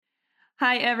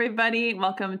Hi, everybody.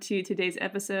 Welcome to today's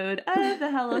episode of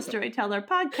the Hello Storyteller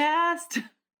podcast.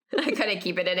 I couldn't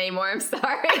keep it in anymore. I'm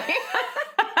sorry.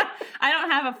 I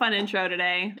don't have a fun intro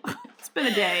today. It's been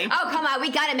a day. Oh, come on. We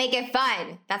got to make it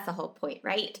fun. That's the whole point,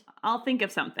 right? I'll think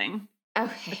of something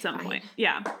Okay. at some fine. point.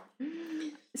 Yeah.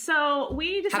 So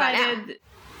we How about now? decided.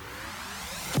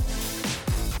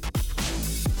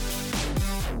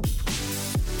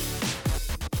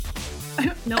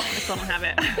 Nope, I still don't have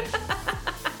it.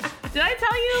 Did I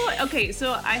tell you? Okay,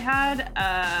 so I had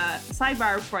a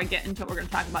sidebar before I get into what we're going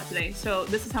to talk about today. So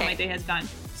this is how my day has gone.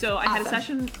 So I had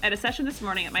a session this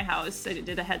morning at my house. I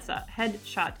did a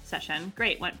headshot session.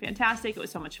 Great, went fantastic. It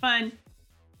was so much fun.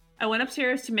 I went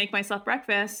upstairs to make myself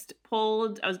breakfast. I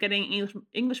was getting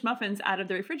English muffins out of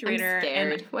the refrigerator, I'm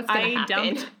scared. and What's gonna happen?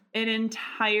 dumped an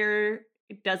entire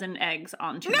dozen eggs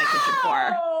onto my kitchen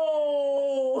floor.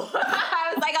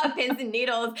 I was like on pins and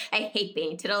needles. I hate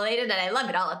being titillated and I love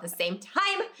it all at the same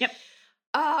time. Yep.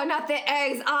 Oh, not the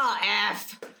eggs. Oh,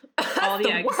 F. All the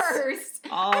the eggs. Worst.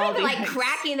 All I don't even the like eggs.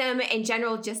 cracking them in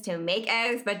general just to make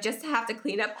eggs, but just to have to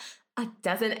clean up a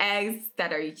dozen eggs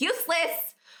that are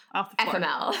useless. Off the floor.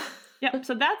 FML. Yep.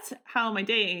 So that's how my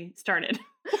day started.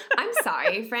 I'm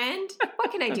sorry, friend.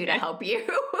 What can I do to Okay. help you?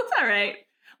 It's all right.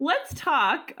 Let's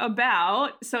talk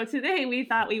about. So today we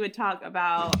thought we would talk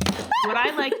about what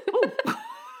I like. Ooh.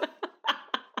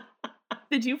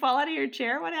 Did you fall out of your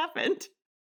chair? What happened?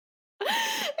 No.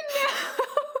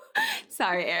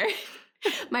 Sorry, Eric.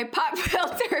 My pop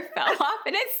filter fell off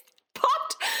and it's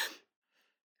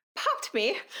popped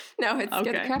me. No, it scared the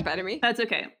Okay. crap out of me. That's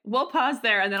okay. We'll pause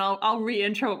there and then I'll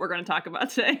re-intro what we're going to talk about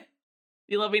today.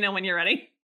 You let me know when you're ready.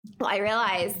 Well, I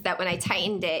realized that when I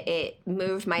tightened it, it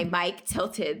moved my mic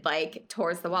tilted like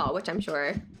towards the wall, which I'm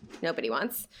sure nobody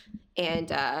wants. And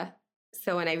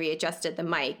so when I readjusted the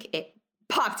mic, it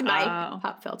popped my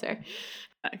pop filter.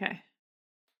 Okay.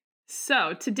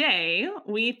 So today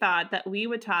we thought that we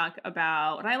would talk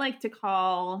about what I like to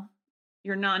call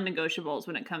your non-negotiables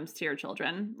when it comes to your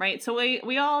children, right? So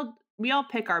we all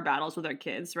pick our battles with our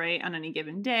kids, right? On any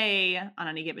given day, on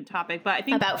any given topic. But I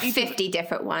think About 50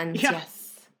 different ones, Yeah. yes.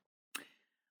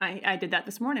 I did that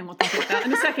this morning. We'll talk about that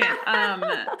in a second.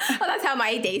 Well, that's how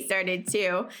my day started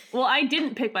too. Well, I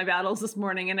didn't pick my battles this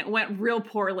morning and it went real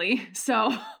poorly.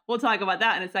 So we'll talk about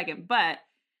that in a second. But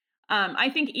I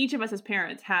think each of us as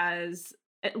parents has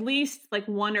at least like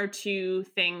one or two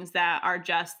things that are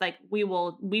just like we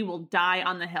will die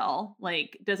on the hill.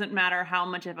 Like doesn't matter how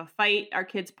much of a fight our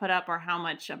kids put up or how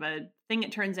much of a thing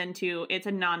it turns into, it's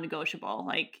a non-negotiable.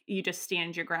 Like you just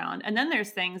stand your ground. And then there's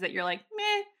things that you're like,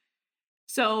 meh.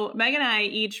 So Meg and I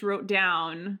each wrote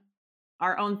down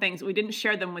our own things. We didn't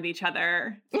share them with each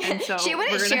other. And so She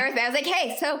wouldn't share with me. I was like,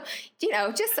 hey, so,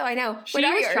 just so I know, She what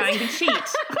are was yours? trying to cheat.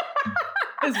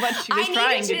 Is what she was I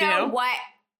trying needed to to know do. what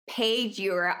page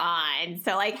you were on.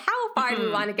 So, like, how far do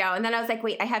we want to go? And then I was like,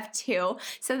 wait, I have two.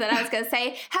 So then I was going to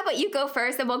say, how about you go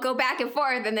first and we'll go back and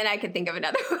forth. And then I could think of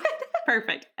another one.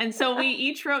 Perfect. And so we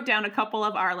each wrote down a couple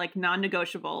of our like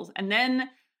non-negotiables. And then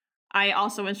I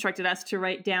also instructed us to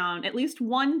write down at least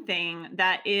one thing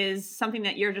that is something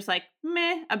that you're just like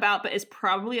meh about, but is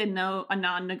probably a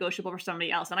non-negotiable for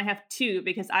somebody else. And I have two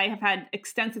because I have had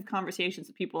extensive conversations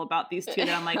with people about these two that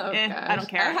I'm like, I don't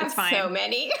care. I have It's fine. so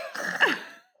many.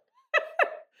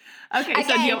 Okay.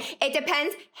 Again, So it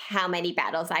depends how many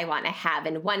battles I want to have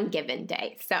in one given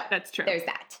day. So that's true. there's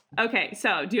that. Okay.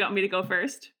 So do you want me to go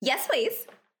first? Yes, please.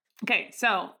 Okay.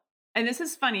 So, and this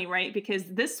is funny, right? Because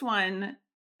this one,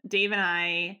 Dave and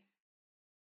I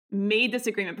made this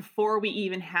agreement before we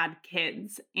even had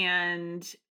kids. And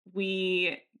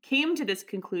we came to this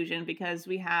conclusion because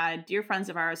we had dear friends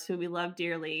of ours who we love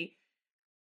dearly,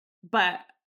 but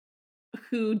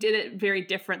who did it very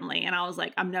differently. And I was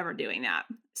like, I'm never doing that.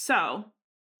 So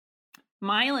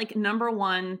my like number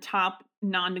one top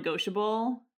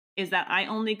non-negotiable is that I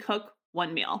only cook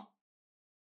one meal.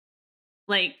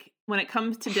 Like when it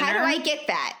comes to dinner. How do I get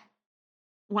that?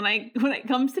 When it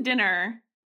comes to dinner,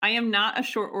 I am not a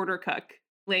short order cook.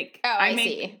 Like I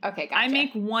see. Okay, gotcha. I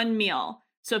make one meal.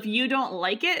 So if you don't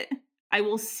like it, I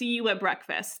will see you at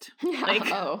breakfast. Like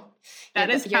that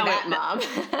is how mom.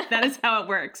 that is how it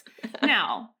works.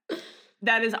 Now,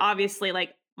 that is obviously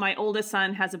like my oldest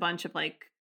son has a bunch of like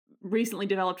recently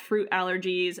developed fruit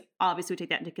allergies. Obviously, we take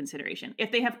that into consideration.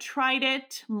 If they have tried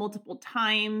it multiple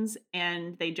times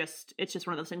and it's just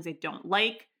one of those things they don't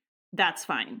like, that's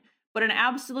fine. But an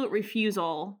absolute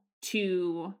refusal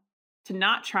to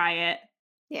not try it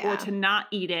or to not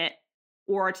eat it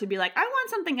or to be like, I want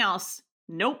something else.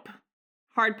 Nope.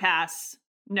 Hard pass.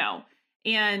 No.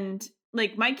 And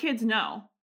like my kids know.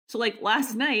 So like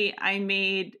last night I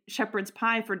made shepherd's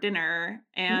pie for dinner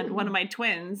and one of Ooh. my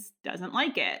twins doesn't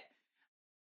like it,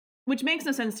 which makes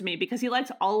no sense to me because he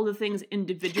likes all of the things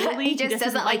individually. He just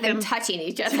doesn't like them touching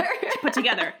each other. to put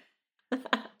together.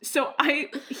 So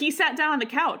he sat down on the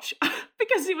couch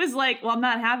because he was like, well, I'm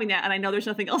not having that. And I know there's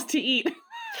nothing else to eat.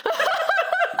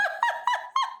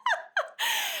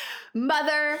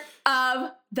 Mother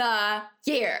of the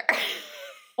year.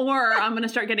 Or I'm going to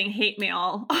start getting hate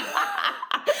mail.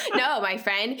 No, my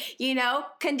friend,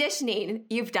 conditioning,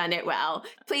 you've done it well.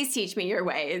 Please teach me your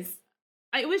ways.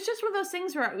 It was just one of those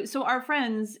things where, so our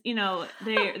friends,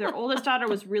 their oldest daughter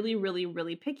was really, really,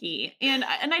 really picky. And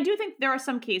I do think there are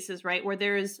some cases, right, where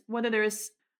whether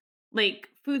there's like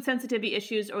food sensitivity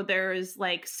issues or there's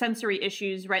like sensory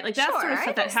issues, right? Like that Sure, sort of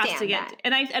stuff that has to get, that.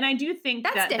 and I do think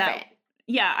That's different.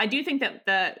 I do think that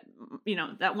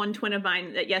that one twin of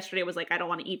mine that yesterday was like, I don't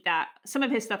want to eat that. Some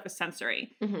of his stuff is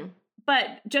sensory, Mm-hmm.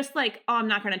 but just like, oh, I'm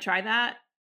not going to try that,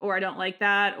 or I don't like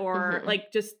that, or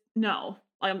like just no.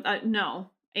 No.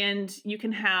 And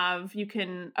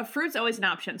a fruit's always an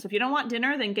option. So if you don't want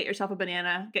dinner, then get yourself a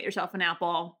banana, get yourself an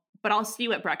apple, but I'll see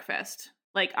you at breakfast.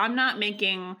 Like I'm not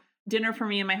making dinner for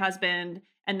me and my husband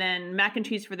and then mac and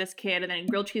cheese for this kid and then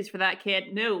grilled cheese for that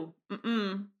kid. No,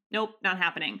 nope, not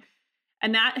happening.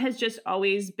 And that has just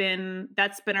always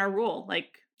that's been our rule.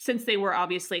 Like since they were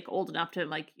obviously like, old enough to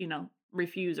like,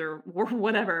 refuse or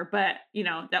whatever. But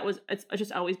it's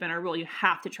just always been our rule. You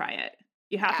have to try it.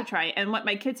 You have to try it. And what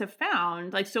my kids have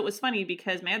found, like, so it was funny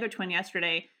because my other twin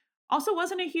yesterday also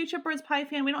wasn't a huge shepherd's pie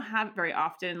fan. We don't have it very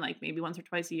often, like maybe once or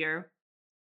twice a year.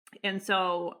 And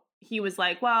so he was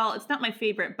like, well, it's not my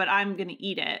favorite, but I'm going to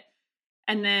eat it.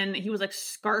 And then he was like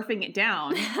scarfing it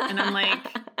down. And I'm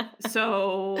like,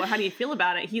 so how do you feel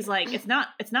about it? He's like, it's not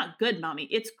good, mommy.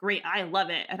 It's great. I love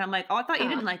it. And I'm like, oh, I thought you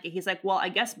didn't like it. He's like, well, I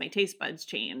guess my taste buds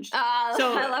changed. So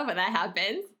I love when that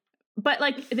happens. But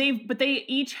like they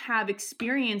each have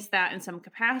experienced that in some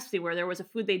capacity where there was a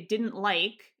food they didn't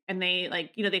like and they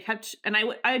like, they kept, and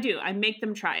I make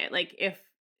them try it. Like if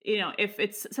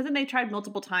it's something they tried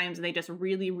multiple times and they just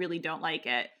really, really don't like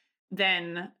it,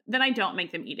 then I don't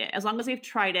make them eat it. As long as they've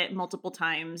tried it multiple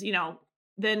times,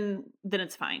 then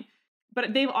it's fine.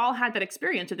 But they've all had that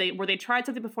experience where they tried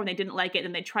something before and they didn't like it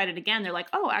and they tried it again. They're like,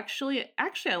 oh, actually,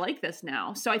 I like this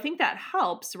now. So I think that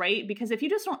helps, right? Because if you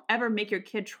just don't ever make your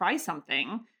kid try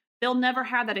something, they'll never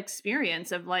have that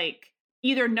experience of like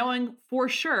either knowing for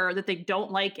sure that they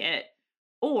don't like it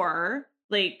or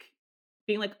like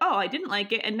being like, oh, I didn't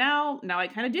like it. And now I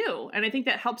kind of do. And I think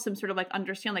that helps them sort of like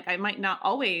understand, like, I might not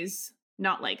always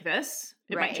not like this.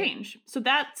 It might change. So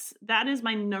that is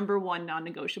my number one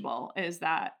non-negotiable is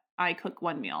that I cook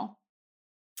one meal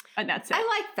and that's it.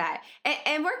 I like that.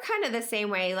 And we're kind of the same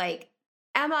way. Like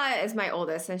Emma is my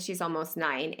oldest and she's almost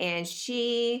 9 and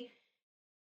she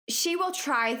will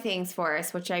try things for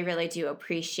us, which I really do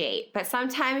appreciate. But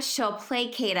sometimes she'll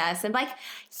placate us and like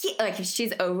if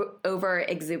she's over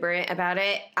exuberant about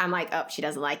it, I'm like, oh, she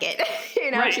doesn't like it.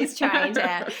 Right. She's trying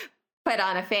to put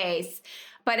on a face.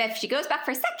 But if she goes back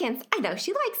for seconds, I know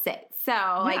she likes it. So,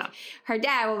 like, her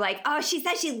dad will be like, oh, she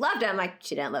said she loved it. I'm like,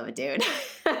 she didn't love it, dude.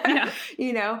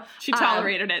 Yeah. She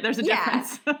tolerated it. There's a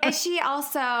difference. And she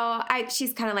also,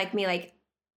 she's kind of like me, like,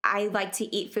 I like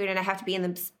to eat food and I have to be in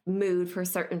the mood for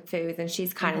certain foods. And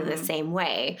she's kind of the same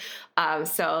way.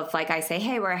 So if like I say,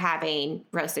 hey, we're having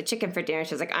roasted chicken for dinner,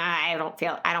 she's like, I don't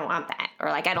want that. Or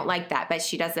like, I don't like that. But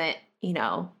she doesn't,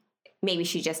 maybe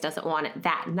she just doesn't want it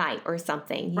that night or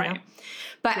something, you know?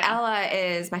 But Ella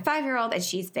is my 5-year-old and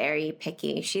she's very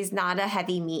picky. She's not a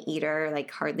heavy meat eater, like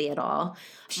hardly at all.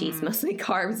 She eats mostly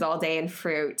carbs all day and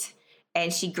fruit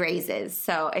and she grazes.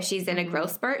 So if she's in a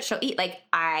growth spurt, she'll eat. Like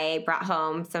I brought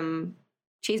home some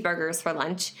cheeseburgers for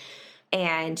lunch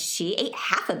and she ate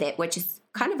half of it, which is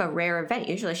kind of a rare event.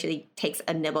 Usually she takes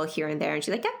a nibble here and there and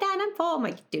she's like, yep, Dad, I'm full. I'm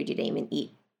like, dude, you didn't even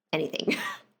eat anything.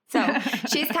 So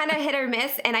she's kind of hit or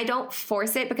miss, and I don't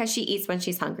force it because she eats when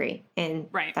she's hungry, and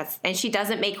and she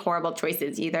doesn't make horrible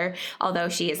choices either. Although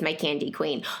she is my candy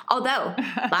queen. Although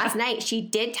last night she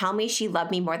did tell me she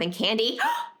loved me more than candy.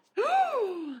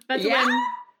 That's a win.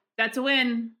 That's a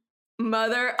win.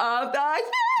 Mother of the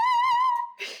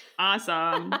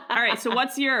awesome. All right, so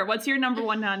what's your number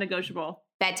one non-negotiable?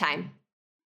 Bedtime.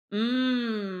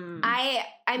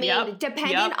 I mean,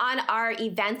 depending on our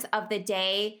events of the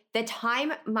day, the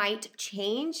time might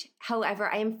change.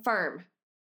 However, I am firm.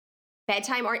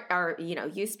 Bedtime or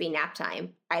used to be nap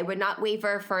time. I would not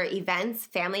waver for events,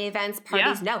 family events,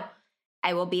 parties. No,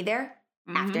 I will be there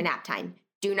after nap time.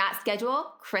 Do not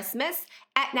schedule Christmas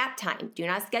at nap time. Do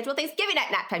not schedule Thanksgiving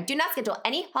at nap time. Do not schedule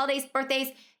any holidays, birthdays,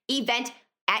 event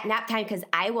at nap time because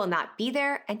I will not be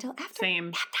there until after Same.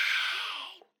 nap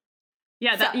time.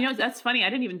 Yeah, that So- that's funny. I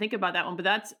didn't even think about that one, but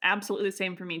that's absolutely the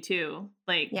same for me too.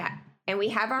 Like, Yeah. And we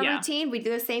have our Yeah. routine. We do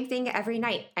the same thing every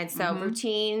night. And so Mhm.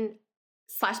 routine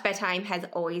 / bedtime has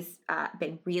always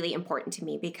been really important to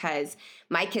me because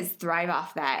my kids thrive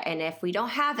off that. And if we don't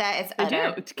have that, it's they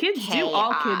utter do. Kids do.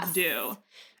 All kids chaos. do.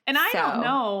 And I don't So-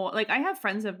 know. Like, I have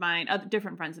friends of mine,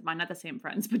 different friends of mine, not the same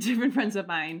friends, but different friends of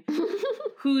mine,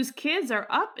 whose kids are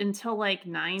up until like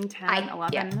 9, 10,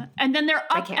 11. yeah. And then they're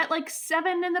I up can't. at like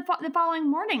 7 in the following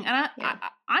morning. And Yeah.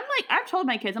 I'm like, I've told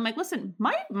my kids, I'm like, listen,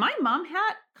 my mom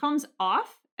hat comes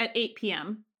off at 8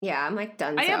 p.m. Yeah, I'm like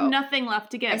done. I have nothing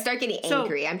left to give. I start getting So-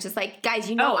 angry. I'm just like, guys,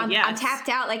 Oh, I'm yes. tapped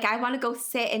out. Like, I want to go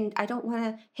sit and I don't want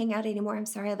to hang out anymore. I'm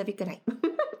sorry. I love you. Good night.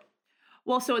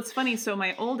 Well, so it's funny. So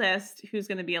my oldest, who's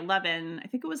going to be 11, I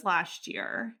think it was last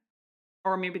year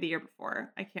or maybe the year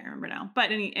before. I can't remember now.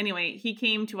 But anyway, he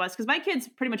came to us because my kids,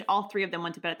 pretty much all three of them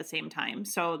went to bed at the same time.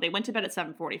 So they went to bed at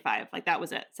 7:45. Like that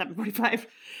was it, 7:45.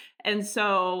 And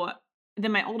so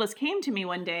then my oldest came to me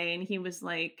one day and he was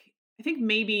like, I think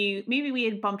maybe we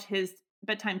had bumped his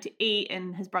bedtime to 8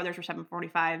 and his brothers were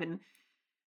 7:45. And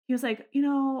he was like,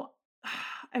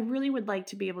 I really would like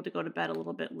to be able to go to bed a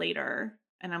little bit later.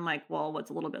 And I'm like, well, what's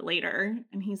a little bit later?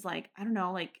 And he's like, I don't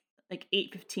know, like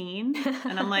 8:15.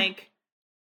 And I'm like,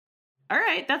 all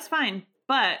right, that's fine.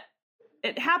 But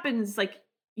it happens like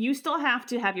you still have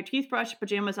to have your teeth brushed,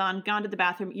 pajamas on, gone to the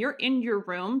bathroom. You're in your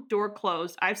room, door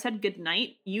closed. I've said good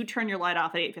night. You turn your light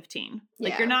off at 8:15.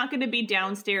 Like Yeah. you're not going to be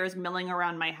downstairs milling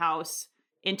around my house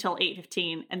until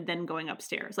 8:15 and then going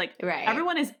upstairs. Like Right.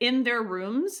 everyone is in their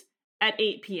rooms at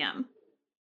 8 p.m.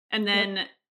 And then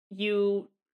you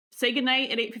say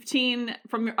goodnight at 8:15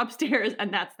 from your upstairs,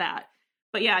 and that's that.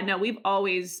 But yeah, no, we've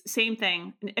always, same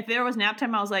thing. If there was nap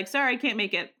time, I was like, sorry, I can't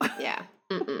make it. Yeah.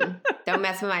 Mm-mm. Don't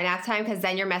mess with my nap time because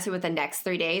then you're messing with the next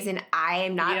 3 days, and I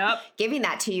am not Yep. giving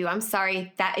that to you. I'm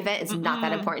sorry. That event is not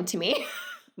that Mm-mm. important to me.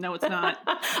 No, it's not.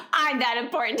 I'm that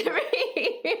important to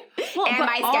me. Well, and but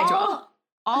my schedule.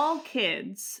 All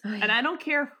kids, Oh, yeah. and I don't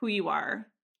care who you are,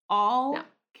 all No.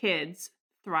 kids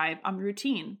thrive on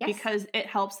routine Yes. because it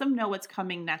helps them know what's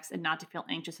coming next and not to feel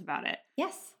anxious about it.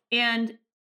 Yes. And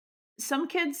some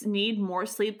kids need more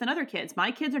sleep than other kids.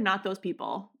 My kids are not those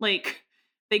people. Like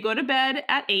they go to bed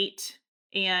at 8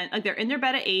 and like they're in their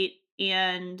bed at 8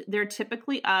 and they're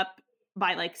typically up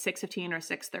by like 6:15 or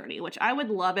 6:30, which I would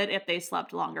love it if they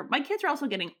slept longer. My kids are also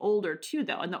getting older too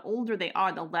though, and the older they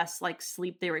are, the less like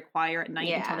sleep they require at night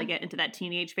until Yeah. they get into that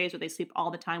teenage phase where they sleep all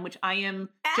the time, which I am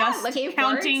looking just forward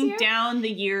counting to. down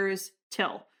the years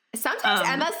till. Sometimes Um,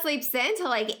 Emma sleeps in till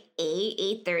like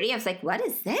 8:30. I was like, what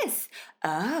is this?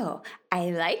 Oh,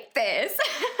 I like this.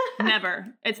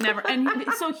 Never. It's never. And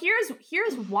so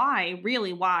here's why,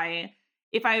 really why,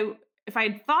 if I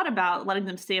had thought about letting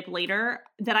them stay up later,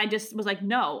 that I just was like,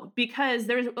 no, because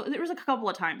there was a couple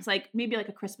of times, like maybe like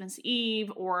a Christmas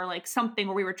Eve or like something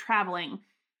where we were traveling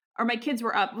or my kids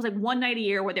were up. It was like one night a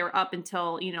year where they were up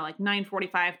until, like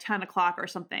 9:45, 10 o'clock or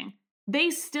something. They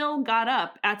still got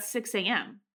up at 6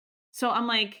 a.m. So I'm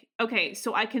like, okay,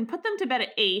 so I can put them to bed at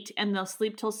 8 and they'll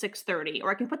sleep till 6:30,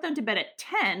 or I can put them to bed at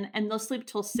 10 and they'll sleep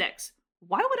till 6.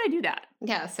 Why would I do that?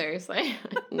 Yeah, seriously.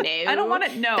 No. I don't want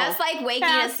to know. That's like waking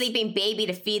Pass. a sleeping baby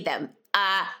to feed them.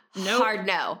 Nope. Hard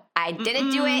no. I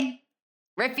didn't do it. Mm-mm.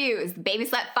 Refuse. The baby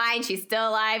slept fine. She's still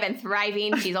alive and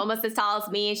thriving. She's almost as tall as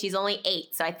me and she's only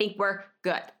 8. So I think we're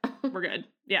good. We're good.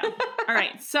 Yeah. All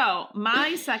right. So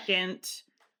my second,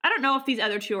 I don't know if these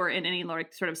other two are in any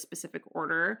like sort of specific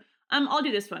order. I'll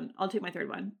do this one. I'll take my third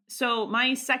one. So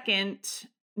my second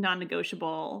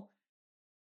non-negotiable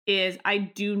is I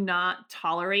do not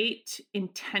tolerate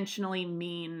intentionally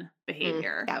mean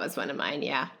behavior. That was one of mine.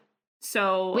 Yeah.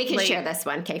 So We can like, share this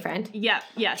one, okay, friend? Yeah.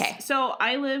 Yes. Okay. So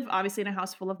I live obviously in a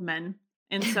house full of men,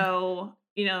 and so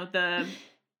the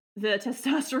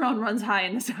testosterone runs high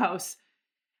in this house,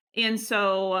 and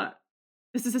so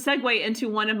this is a segue into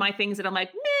one of my things that I'm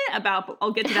like meh about, but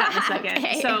I'll get to that in a second.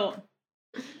 Okay. So,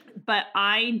 but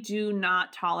I do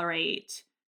not tolerate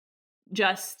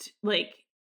just like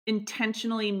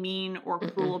intentionally mean or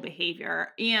cruel behavior,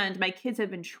 and my kids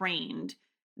have been trained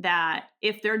that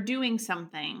if they're doing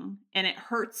something and it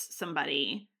hurts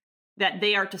somebody, that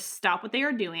they are to stop what they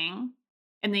are doing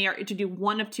and they are to do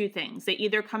one of two things. They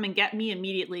either come and get me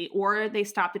immediately or they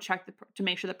stop to check to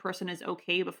make sure the person is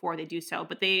okay before they do so.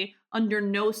 But they, under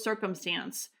no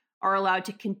circumstance, are allowed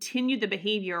to continue the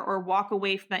behavior or walk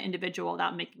away from that individual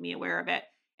without making me aware of it.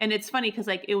 And it's funny because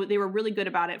like they were really good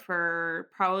about it for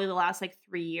probably the last like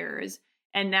 3 years.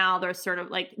 And now they're sort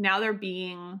of like, now they're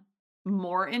being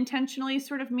more intentionally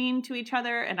sort of mean to each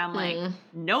other. And I'm like,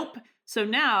 nope. So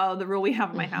now the rule we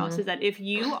have in my house Mhm. is that if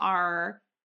you are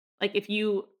like, if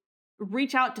you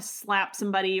reach out to slap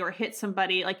somebody or hit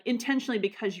somebody, like intentionally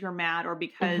because you're mad or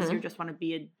because you Mhm. just want to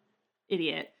be an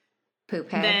idiot, Poop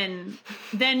head. then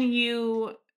then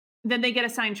you then they get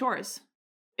assigned chores. Mm.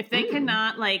 If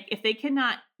they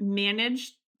cannot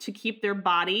manage to keep their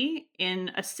body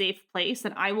in a safe place,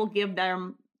 then I will give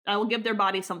their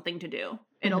body something to do.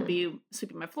 It'll Mhm. be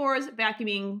sweeping my floors,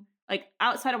 vacuuming, like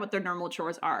outside of what their normal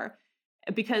chores are.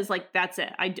 Because like that's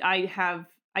it. I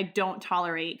don't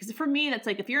tolerate, because for me that's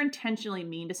like, if you're intentionally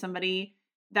mean to somebody,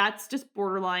 that's just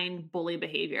borderline bully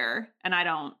behavior. And I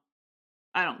don't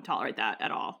tolerate that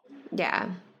at all. Yeah.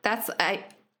 That's I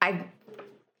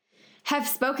have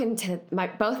spoken to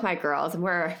both my girls, and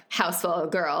we're a house full of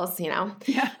girls,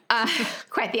 Yeah. uh,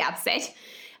 quite the opposite.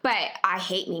 But I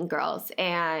hate mean girls,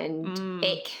 and Mm,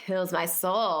 it kills my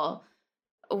soul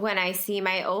when I see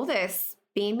my oldest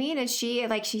being mean. And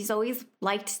she's always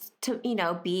liked to,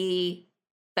 be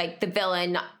like the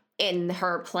villain in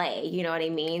her play. You know what I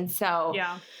mean? So,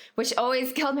 yeah. which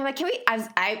always killed me. Like,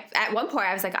 at one point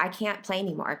I was like, I can't play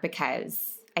anymore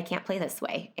because I can't play this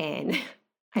way. And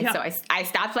Yeah. so I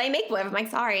stopped playing make believe. I'm like,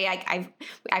 sorry,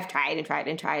 I've tried and tried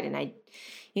and tried, and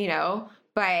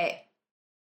but I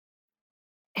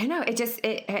don't know,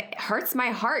 it hurts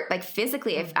my heart, like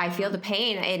physically, if I feel the Mhm.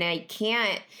 pain and I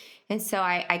can't. And so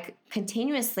I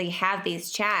continuously have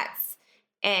these chats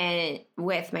and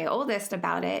with my oldest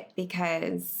about it,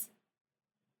 because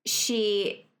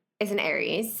she is an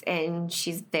Aries and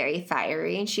she's very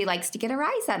fiery and she likes to get a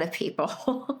rise out of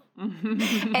people.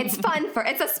 It's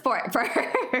a sport for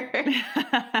her.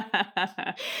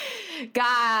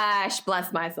 Gosh,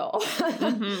 bless my soul.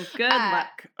 Good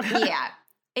luck. Yeah.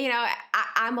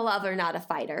 I'm a lover, not a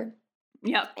fighter.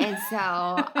 Yep. And so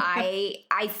I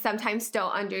sometimes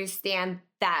don't understand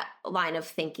that line of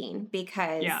thinking,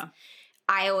 because Yeah.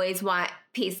 I always want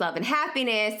peace, love, and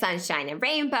happiness, sunshine and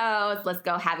rainbows. Let's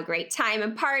go have a great time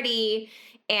and party.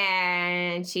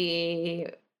 And she,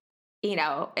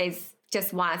 is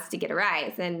just wants to get a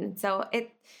rise. And so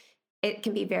it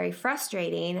can be very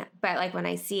frustrating. But like when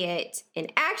I see it in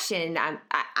action, I'm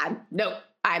nope.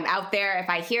 I'm out there. If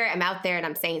I hear it, I'm out there and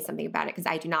I'm saying something about it, because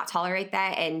I do not tolerate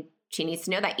that. And she needs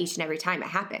to know that each and every time it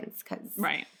happens, because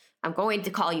Right. I'm going to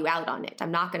call you out on it.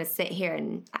 I'm not going to sit here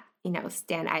and,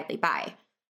 stand idly by.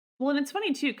 Well, and it's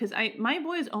funny too, because my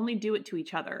boys only do it to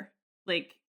each other.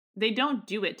 Like, they don't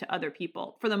do it to other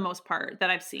people for the most part that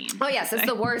I've seen. Oh, I yes, should it's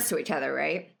say. the worst to each other,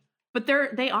 right? But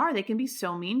they can be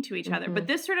so mean to each other. Mm-hmm. But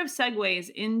this sort of segues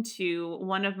into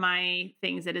one of my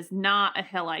things that is not a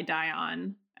hill I die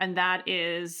on, and that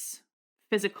is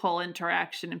physical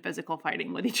interaction and physical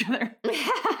fighting with each other.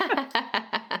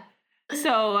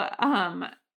 So,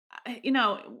 you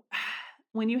know,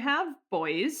 when you have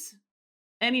boys,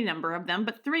 any number of them,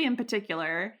 but three in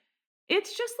particular,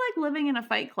 it's just like living in a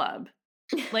fight club.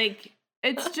 Like,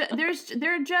 it's just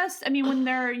they're just, I mean, when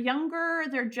they're younger,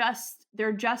 they're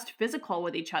just physical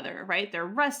with each other, right? They're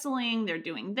wrestling, they're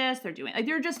doing this, they're doing, like,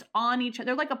 they're just on each other.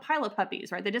 They're like a pile of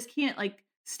puppies, right? They just can't like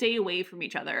stay away from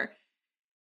each other.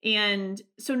 And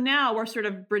so now we're sort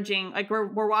of bridging, like we're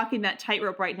walking that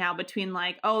tightrope right now between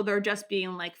like, oh, they're just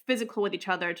being like physical with each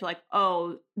other, to like,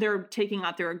 oh, they're taking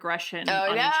out their aggression Oh,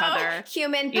 on no. each other.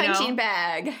 Human you know? punching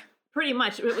bag. Pretty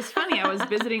much. It was funny. I was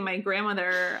visiting my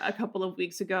grandmother a couple of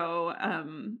weeks ago,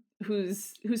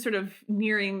 who's sort of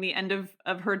nearing the end of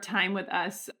her time with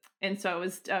us. And so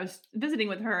I was visiting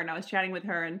with her, and I was chatting with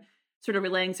her and sort of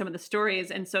relaying some of the stories.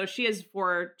 And so she has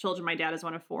 4 children. My dad is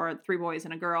one of 4, 3 boys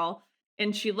and a girl.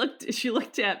 And she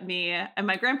looked at me, and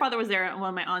my grandfather was there, and one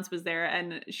of my aunts was there,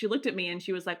 and she looked at me and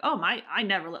she was like, "Oh, I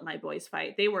never let my boys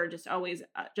fight. They were just always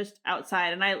just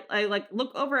outside." And I like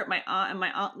look over at my aunt, and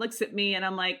my aunt looks at me, and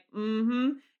I'm like, "Mm-hmm."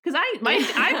 Because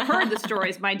I've heard the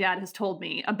stories my dad has told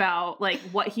me about like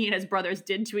what he and his brothers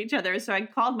did to each other. So I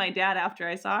called my dad after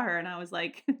I saw her, and I was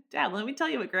like, "Dad, let me tell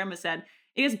you what Grandma said."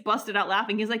 He just busted out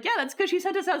laughing. He's like, "Yeah, that's because she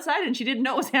sent us outside and she didn't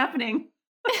know what was happening."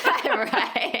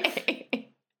 Right.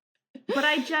 But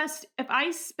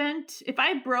if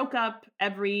I broke up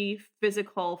every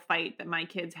physical fight that my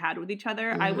kids had with each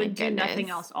other, Oh I my would do nothing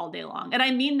goodness. else all day long. And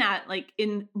I mean that like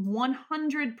in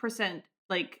 100%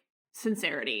 like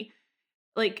sincerity.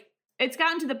 Like, it's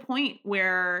gotten to the point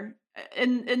where,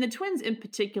 and the twins in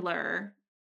particular,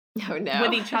 Oh, no.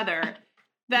 with each other,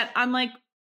 that I'm like,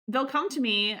 they'll come to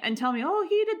me and tell me, "Oh,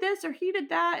 he did this or he did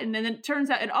that." And then it turns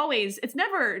out it's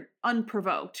never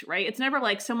unprovoked, right? It's never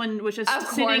like someone was just Of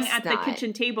sitting course at the not.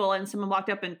 kitchen table and someone walked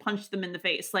up and punched them in the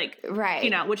face. Like,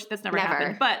 Right. which that's never Never.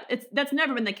 happened, but that's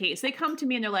never been the case. They come to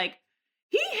me and they're like,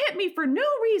 he hit me for no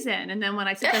reason. And then when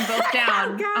I sit them both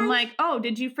down, gosh. I'm like, oh,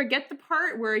 did you forget the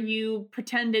part where you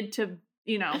pretended to,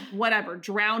 whatever,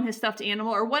 drown his stuffed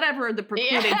animal or whatever the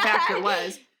precluding factor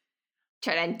was?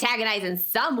 Try to antagonize in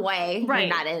some way. Right.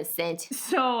 You're not innocent.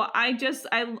 So I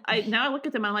now I look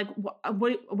at them, I'm like, what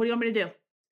do you want me to do?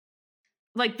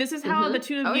 Like, this is how the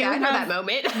two of you I have, know that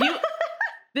moment.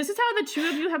 this is how the two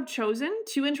of you have chosen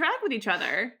to interact with each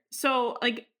other. So,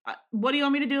 like, what do you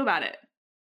want me to do about it?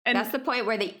 And that's the point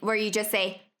where you just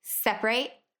say,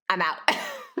 separate, I'm out.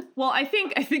 well, I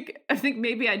think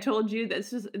maybe I told you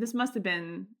this must have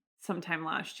been sometime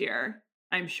last year,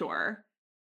 I'm sure.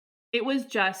 It was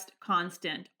just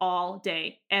constant all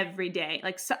day, every day,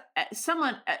 like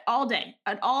someone all day,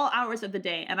 at all hours of the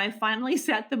day. And I finally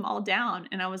sat them all down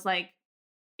and I was like,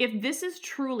 if this is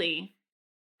truly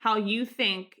how you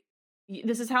think,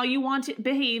 this is how you want to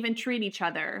behave and treat each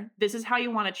other, this is how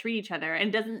you want to treat each other.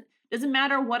 And it doesn't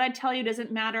matter what I tell you,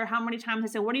 doesn't matter how many times I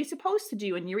say, what are you supposed to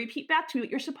do? And you repeat back to me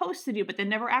what you're supposed to do, but then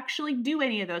never actually do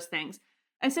any of those things.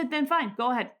 I said, then fine,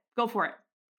 go ahead, go for it.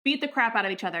 Beat the crap out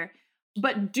of each other.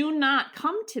 But do not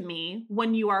come to me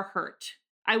when you are hurt.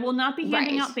 I will not be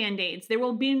handing out Band-Aids. There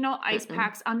will be no ice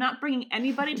packs. I'm not bringing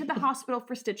anybody to the hospital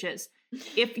for stitches.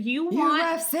 If you want,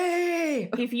 UFC!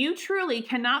 If you truly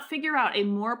cannot figure out a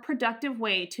more productive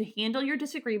way to handle your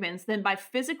disagreements than by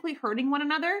physically hurting one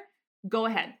another, go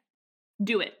ahead.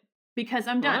 Do it. Because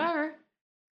I'm done. Whatever.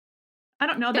 I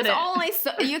don't know that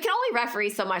you can only referee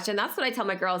so much, and that's what I tell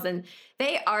my girls, and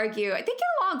they argue. They get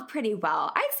along pretty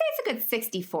well. I'd say it's a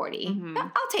good 60-40. Mm-hmm.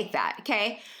 I'll take that,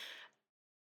 okay?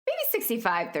 Maybe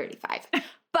 65-35.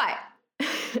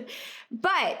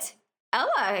 But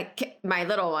Ella, my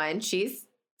little one, she's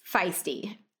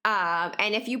feisty.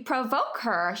 And if you provoke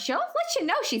her, she'll let you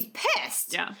know she's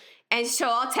pissed. Yeah. And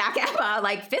she'll attack Emma,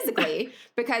 like, physically,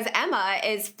 because Emma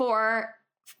is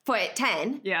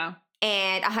 4'10". Yeah.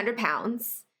 And 100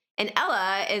 pounds. And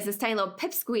Ella is this tiny little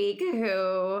pipsqueak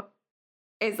who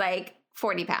is like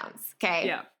 40 pounds. Okay.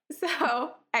 Yeah.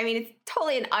 So, I mean, it's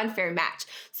totally an unfair match.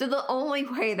 So the only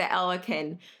way that Ella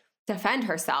can defend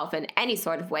herself in any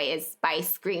sort of way is by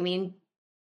screaming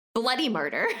bloody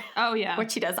murder. Oh, yeah.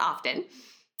 Which she does often.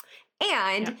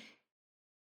 And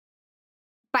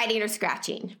biting or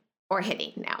scratching or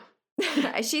hitting now.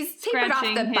 She's tapered off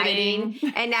the biting,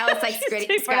 and now it's like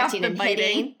scratching and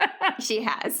hitting. She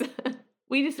has.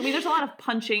 There's a lot of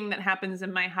punching that happens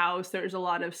in my house. There's a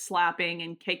lot of slapping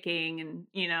and kicking and,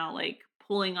 like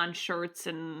pulling on shirts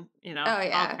and, all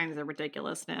kinds of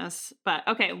ridiculousness. But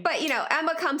okay. But,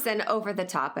 Emma comes in over the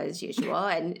top as usual,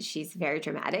 and she's very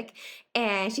dramatic.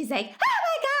 And she's like, oh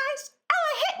my gosh,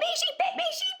 Ella hit me, she bit me,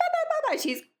 she blah, blah, blah, blah.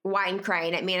 She's whine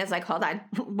crying at me, and I was like, hold on.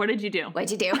 What did you do?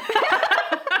 What'd you do?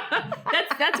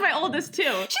 That's my oldest too. She's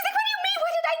like, what do you mean?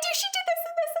 What did I do? She did this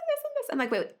and this and this and this. I'm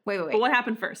like, wait. But what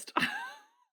happened first?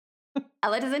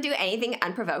 Ella doesn't do anything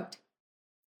unprovoked.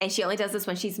 And she only does this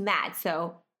when she's mad.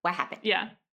 So what happened? Yeah.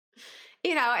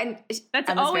 And that's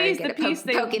Emma's always the piece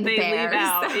they leave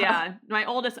out. So. Yeah. My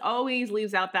oldest always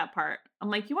leaves out that part. I'm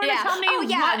like, you want to tell me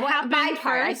what happened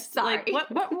first? Sorry.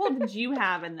 Like, what role did you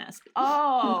have in this?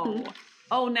 Oh,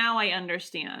 now I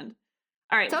understand.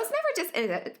 All right. So it's never just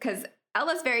because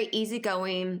Ella's very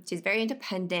easygoing. She's very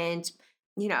independent,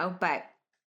 but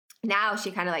now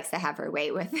she kind of likes to have her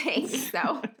way with things.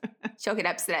 So she'll get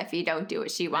upset if you don't do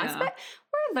what she wants, but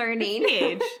we're learning.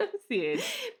 It's the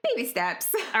age. Baby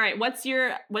steps. All right. What's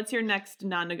your next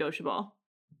non-negotiable?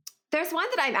 There's one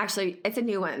that it's a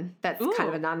new one that's kind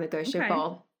of a non-negotiable.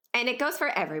 Okay. And it goes for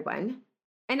everyone.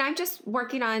 And I'm just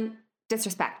working on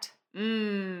disrespect.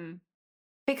 Because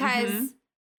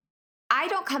I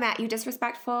don't come at you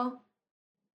disrespectful.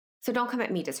 So don't come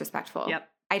at me disrespectful. Yep.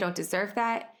 I don't deserve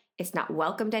that. It's not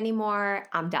welcomed anymore.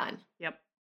 I'm done. Yep.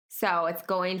 So it's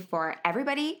going for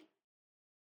everybody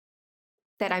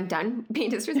that I'm done being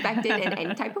disrespected in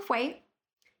any type of way.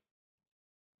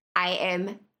 I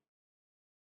am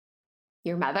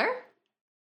your mother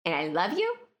and I love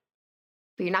you,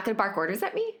 but you're not going to bark orders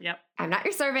at me. Yep. I'm not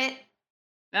your servant.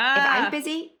 If I'm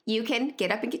busy, you can get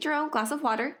up and get your own glass of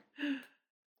water.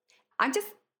 I'm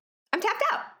tapped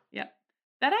out. Yep.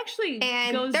 That actually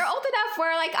goes... they're old enough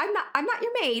where like, I'm not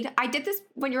your maid. I did this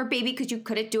when you were a baby because you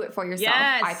couldn't do it for yourself.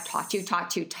 Yes. I've taught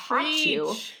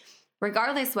you,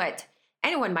 regardless what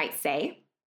anyone might say,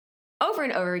 over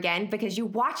and over again, because you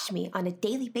watched me on a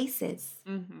daily basis.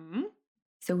 Mm-hmm.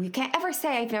 So you can't ever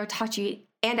say I've never taught you,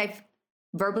 and I've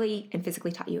verbally and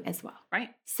physically taught you as well. Right.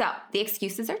 So the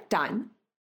excuses are done,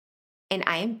 and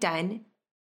I am done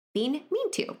being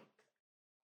mean to you.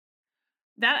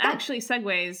 That actually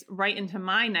segues right into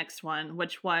my next one,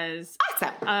 which was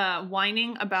awesome.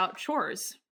 Whining about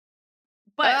chores.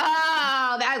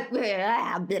 But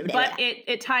but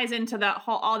it ties into that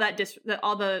whole all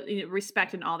the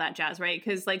respect and all that jazz, right?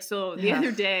 Because like so the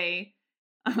other day,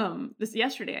 this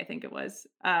yesterday I think it was,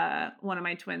 one of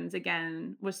my twins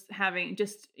again was having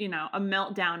just a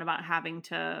meltdown about having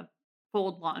to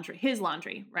fold his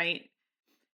laundry, right?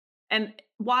 And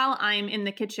while I'm in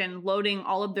the kitchen loading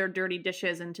all of their dirty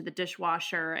dishes into the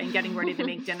dishwasher and getting ready to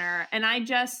make dinner, and I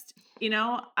just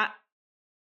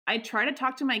I try to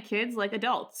talk to my kids like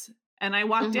adults. And I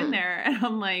walked in there and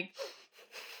I'm like,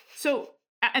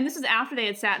 and this is after they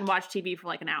had sat and watched TV for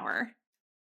like an hour,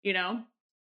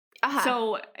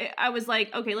 So I was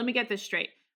like, okay, let me get this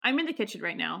straight. I'm in the kitchen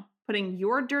right now, putting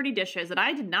your dirty dishes that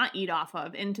I did not eat off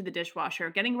of into the dishwasher,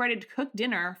 getting ready to cook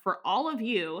dinner for all of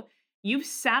you. You've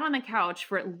sat on the couch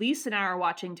for at least an hour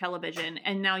watching television,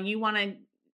 and now you want to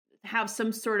have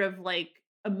some sort of like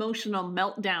emotional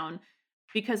meltdown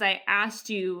because I asked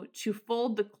you to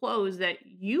fold the clothes that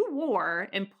you wore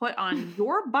and put on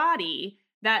your body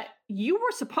that you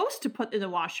were supposed to put in the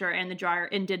washer and the dryer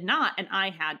and did not, and I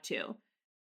had to.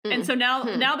 And so now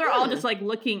they're all just like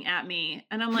looking at me,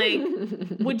 and I'm like,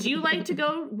 would you like to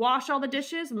go wash all the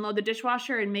dishes and load the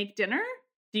dishwasher and make dinner?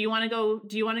 Do you want to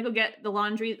go get the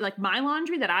laundry, like my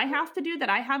laundry that I have to do that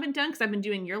I haven't done because I've been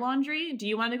doing your laundry? Do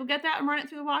you want to go get that and run it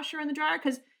through the washer and the dryer?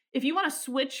 Because if you want to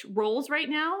switch roles right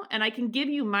now and I can give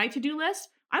you my to-do list,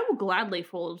 I will gladly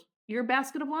fold your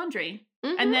basket of laundry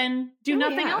and then do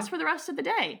nothing else for the rest of the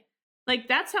day. Like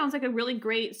that sounds like a really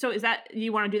great. So is that,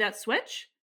 you want to do that switch?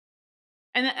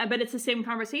 But it's the same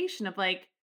conversation of like,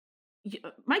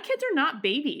 my kids are not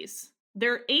babies.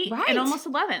 They're 8 and almost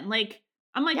 11. Like,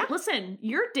 I'm like, listen,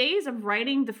 your days of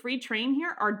riding the free train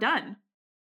here are done.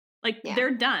 Like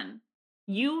they're done.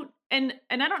 And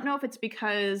I don't know if it's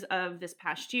because of this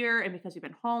past year and because we've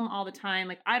been home all the time.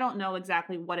 Like, I don't know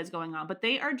exactly what is going on, but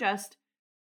they're just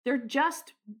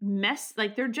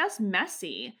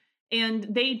messy. And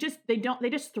they just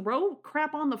throw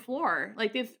crap on the floor.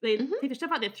 Like they take their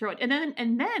stuff out, they throw it. And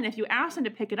then if you ask them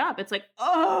to pick it up, it's like,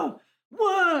 oh,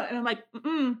 what? And I'm like,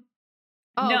 oh,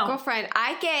 no. Girlfriend,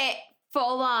 I get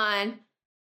full on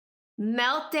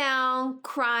meltdown,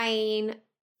 crying,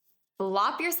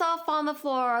 flop yourself on the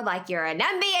floor like you're an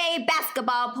NBA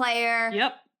basketball player.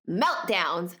 Yep.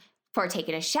 Meltdowns for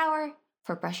taking a shower,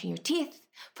 for brushing your teeth,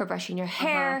 for brushing your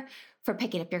hair, for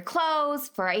picking up your clothes,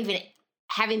 for even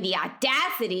having the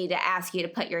audacity to ask you to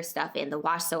put your stuff in the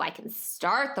wash so I can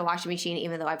start the washing machine,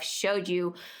 even though I've showed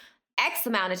you X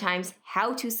amount of times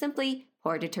how to simply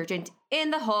pour detergent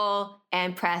in the hole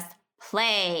and press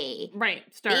play. Right.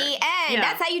 Start. The end. Yeah.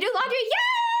 That's how you do laundry.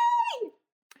 Yay!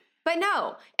 But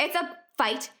no, it's a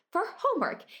fight for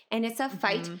homework, and it's a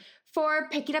fight for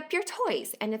picking up your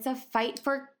toys, and it's a fight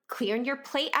for clearing your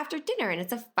plate after dinner, and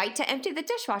it's a fight to empty the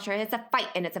dishwasher, and it's a fight,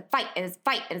 and it's a fight, and it's a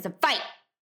fight, and it's a fight.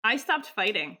 I stopped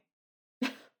fighting.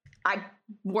 I'm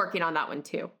working on that one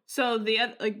too. So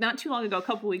not too long ago, a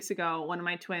couple weeks ago, one of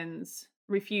my twins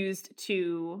refused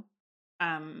to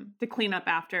clean up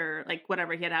after like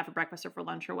whatever he had to have for breakfast or for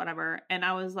lunch or whatever. And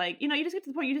I was like, you just get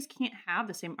to the point, you just can't have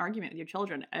the same argument with your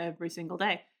children every single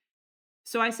day.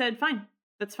 So I said, fine,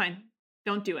 that's fine.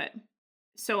 Don't do it.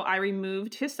 So I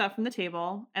removed his stuff from the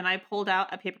table and I pulled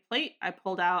out a paper plate. I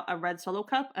pulled out a red Solo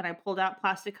cup and I pulled out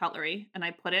plastic cutlery and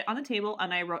I put it on the table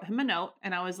and I wrote him a note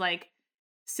and I was like,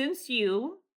 since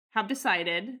you have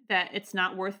decided that it's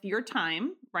not worth your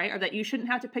time, right? Or that you shouldn't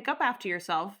have to pick up after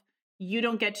yourself, you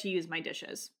don't get to use my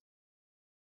dishes.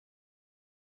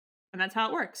 And that's how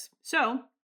it works. So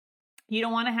you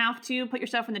don't want to have to put your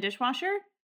stuff in the dishwasher,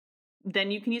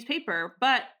 then you can use paper.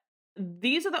 But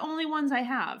these are the only ones I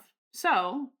have.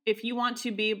 So if you want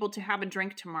to be able to have a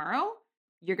drink tomorrow,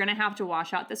 you're going to have to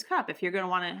wash out this cup. If you're going to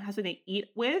want to have something to eat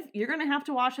with, you're going to have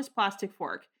to wash this plastic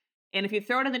fork. And if you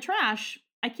throw it in the trash,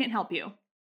 I can't help you.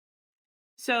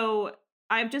 So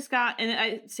I've just got,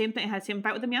 same thing, I had the same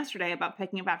fight with them yesterday about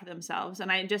picking up after themselves. And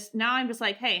I'm just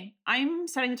like, hey, I'm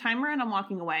setting the timer and I'm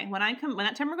walking away. When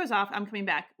that timer goes off, I'm coming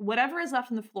back. Whatever is left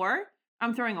on the floor,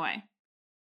 I'm throwing away.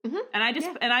 And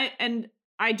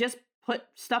I just put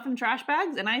stuff in trash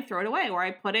bags and I throw it away, or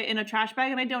I put it in a trash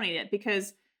bag and I donate it,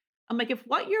 because I'm like, if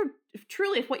what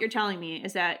you're telling me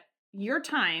is that your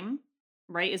time,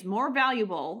 right, is more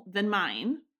valuable than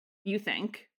mine, you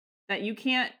think that you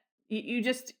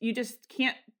just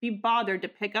can't be bothered to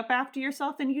pick up after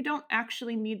yourself, then you don't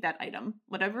actually need that item,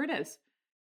 whatever it is.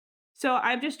 So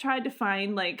I've just tried to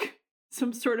find like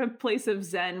some sort of place of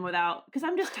zen because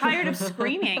I'm just tired of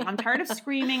screaming. I'm tired of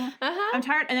screaming. I'm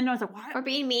tired. And then I was like, why? Or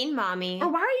being mean, mommy.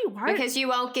 Or why? Because you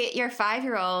won't get your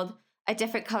 5-year-old a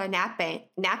different color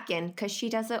napkin because she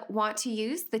doesn't want to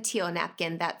use the teal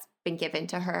napkin that's been given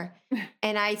to her.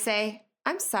 And I say,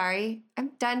 I'm sorry,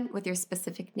 I'm done with your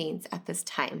specific needs at this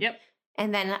time. Yep.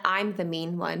 And then I'm the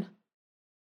mean one.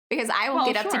 Because I will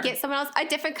get up to get someone else a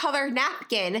different color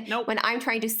napkin when I'm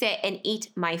trying to sit and eat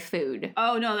my food.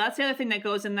 Oh, no, that's the other thing that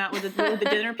goes in that with the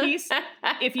dinner piece.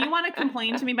 If you want to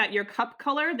complain to me about your cup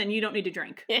color, then you don't need to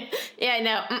drink. Yeah,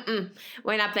 no,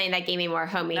 we're not playing that game anymore,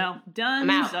 homie. No,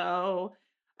 done. So,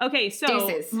 okay, so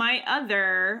Deuces. my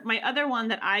other one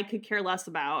that I could care less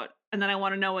about, and then I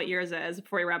want to know what yours is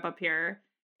before we wrap up here,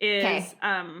 is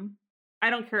I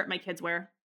don't care what my kids wear.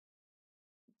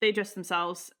 They dress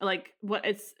themselves. Like, what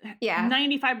it's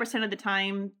 95% of the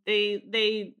time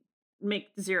they make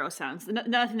zero sense.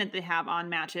 Nothing that they have on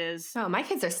matches. Oh, my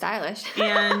kids are stylish.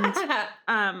 And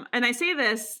I say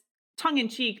this tongue in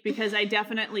cheek because I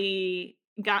definitely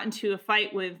got into a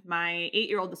fight with my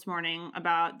 8-year-old this morning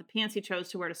about the pants he chose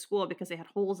to wear to school because they had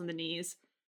holes in the knees.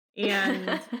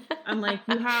 And I'm like,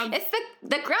 you have... It's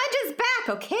the grunge is back,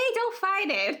 okay? Don't fight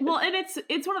it. Well, and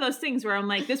it's one of those things where I'm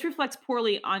like, this reflects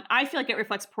poorly on... I feel like it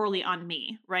reflects poorly on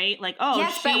me, right? Like, oh,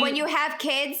 yes, but when you have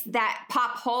kids that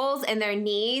pop holes in their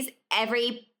knees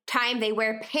every time they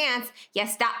wear pants, you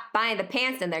stop buying the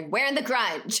pants and they're wearing the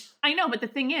grunge. I know, but the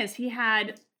thing is, he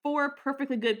had 4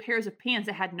 perfectly good pairs of pants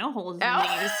that had no holes in the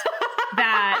knees.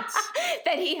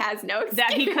 That he has no excuse.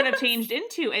 That he could have changed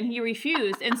into, and he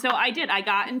refused. And so I did. I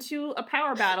got into a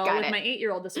power battle with my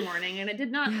 8-year-old this morning, and it did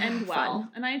not end well.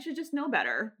 And I should just know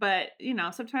better. But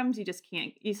sometimes you just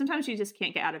can't. Sometimes you just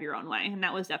can't get out of your own way, and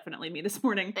that was definitely me this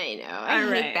morning. I know. I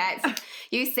hate that.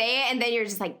 You say it, and then you're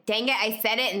just like, "Dang it, I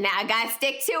said it, and now I gotta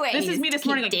stick to it." This is me this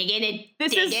morning. Digging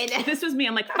and This was me.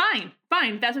 I'm like, fine.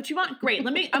 If that's what you want, great.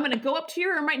 I'm going to go up to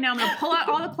your room right now. I'm going to pull out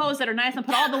all the clothes that are nice and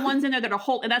put all the ones in there that are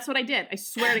whole. And that's what I did. I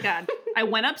swear to God. I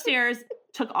went upstairs,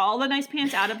 took all the nice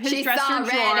pants out of his dresser drawer.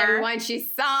 She saw red, everyone. She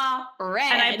saw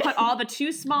red. And I put all the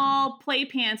 2 small play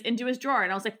pants into his drawer.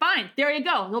 And I was like, fine, there you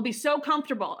go. They'll be so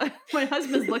comfortable. My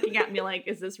husband's looking at me like,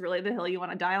 is this really the hill you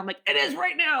want to die on? I'm like, it is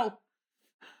right now.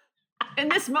 In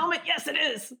this moment, yes, it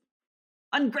is.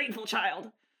 Ungrateful child.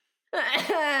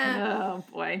 Oh,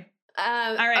 boy.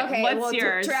 All right, okay, what's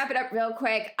yours? To wrap it up real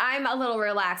quick, I'm a little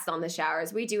relaxed on the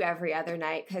showers. We do every other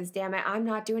night because, damn it, I'm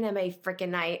not doing it every freaking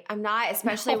night. I'm not,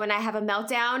 especially when I have a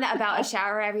meltdown about a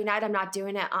shower every night. I'm not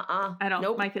doing it. I don't.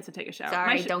 Nope. My kids would take a shower.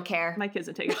 Sorry, don't care. My kids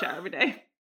would take a shower every day.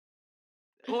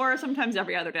 Or sometimes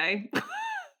every other day.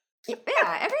 Yeah,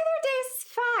 every other day is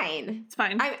fine. It's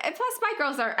fine. Plus, my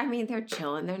girls are, they're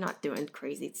chilling. They're not doing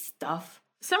crazy stuff.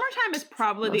 Summertime is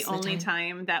probably the only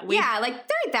time that we... Yeah, like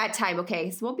during that time,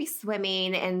 okay, so we'll be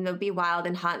swimming and it'll be wild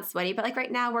and hot and sweaty, but like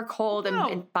right now we're cold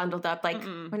and bundled up. Like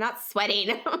we're not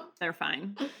sweating. They're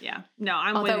fine. Yeah. No,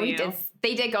 I'm with you.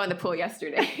 They did go in the pool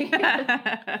yesterday.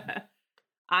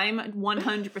 I'm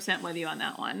 100% with you on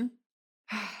that one.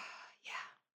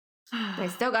 I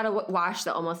still got to wash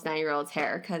the almost 9-year-old's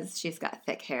hair because she's got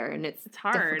thick hair and it's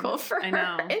hard. Difficult for her. I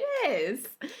know. It is.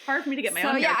 It's hard for me to get my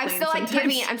own hair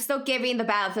clean I'm still giving the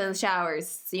baths and the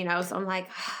showers, so I'm like,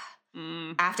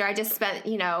 after I just spent,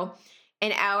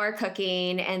 an hour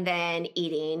cooking and then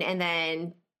eating and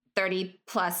then 30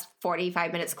 plus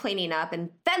 45 minutes cleaning up and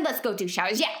then let's go do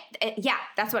showers. Yeah,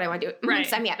 that's what I want to do. Right.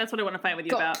 That's what I want to fight with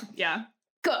you about. Yeah.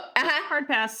 Go. Hard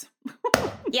pass.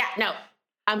 Yeah, no,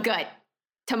 I'm good.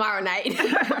 Tomorrow night.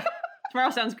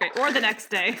 Tomorrow sounds great. Or the next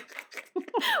day.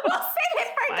 We'll save it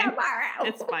for tomorrow.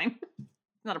 It's fine.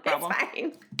 Not a problem. It's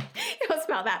fine. It don't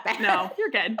smell that bad. No, you're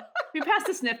good. We passed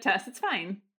the sniff test. It's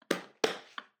fine.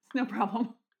 It's no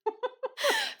problem.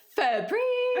 Febreze.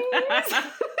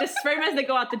 Just spray them as they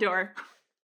go out the door.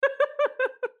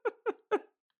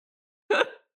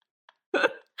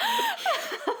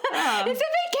 It's a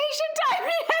vacation time.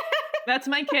 That's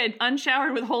my kid,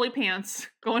 unshowered with holy pants,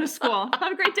 going to school.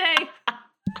 Have a great day.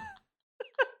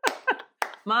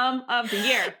 Mom of the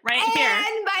year, right here.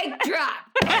 And mic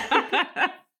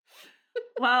drop.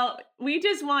 Well, we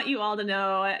just want you all to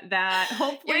know that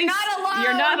hopefully you're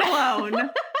not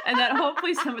alone. And that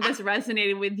hopefully some of this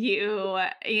resonated with you.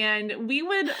 And we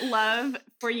would love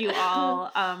for you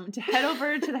all to head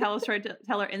over to the Hello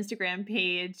Storyteller Instagram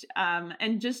page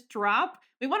and just drop.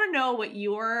 We want to know what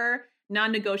your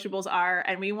non-negotiables are,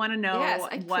 and we want to know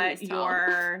what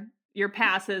your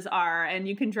passes are, and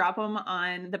you can drop them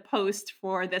on the post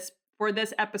for this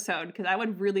episode, because I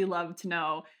would really love to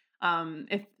know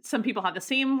if some people have the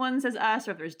same ones as us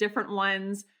or if there's different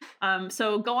ones.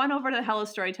 So go on over to the Hello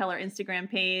Storyteller Instagram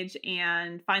page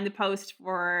and find the post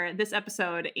for this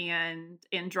episode and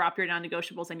drop your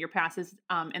non-negotiables and your passes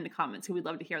in the comments. We'd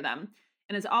love to hear them.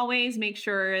 And as always, make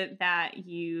sure that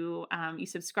you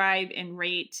subscribe and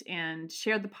rate and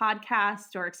share the podcast.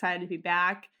 We're excited to be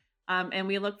back. And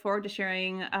we look forward to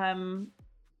sharing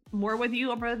more with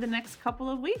you over the next couple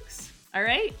of weeks. All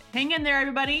right, hang in there,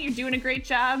 everybody. You're doing a great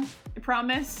job. I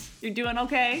promise you're doing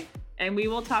okay. And we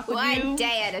will talk with you one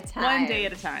day at a time. One day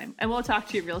at a time. And we'll talk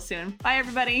to you real soon. Bye,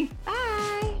 everybody. Bye.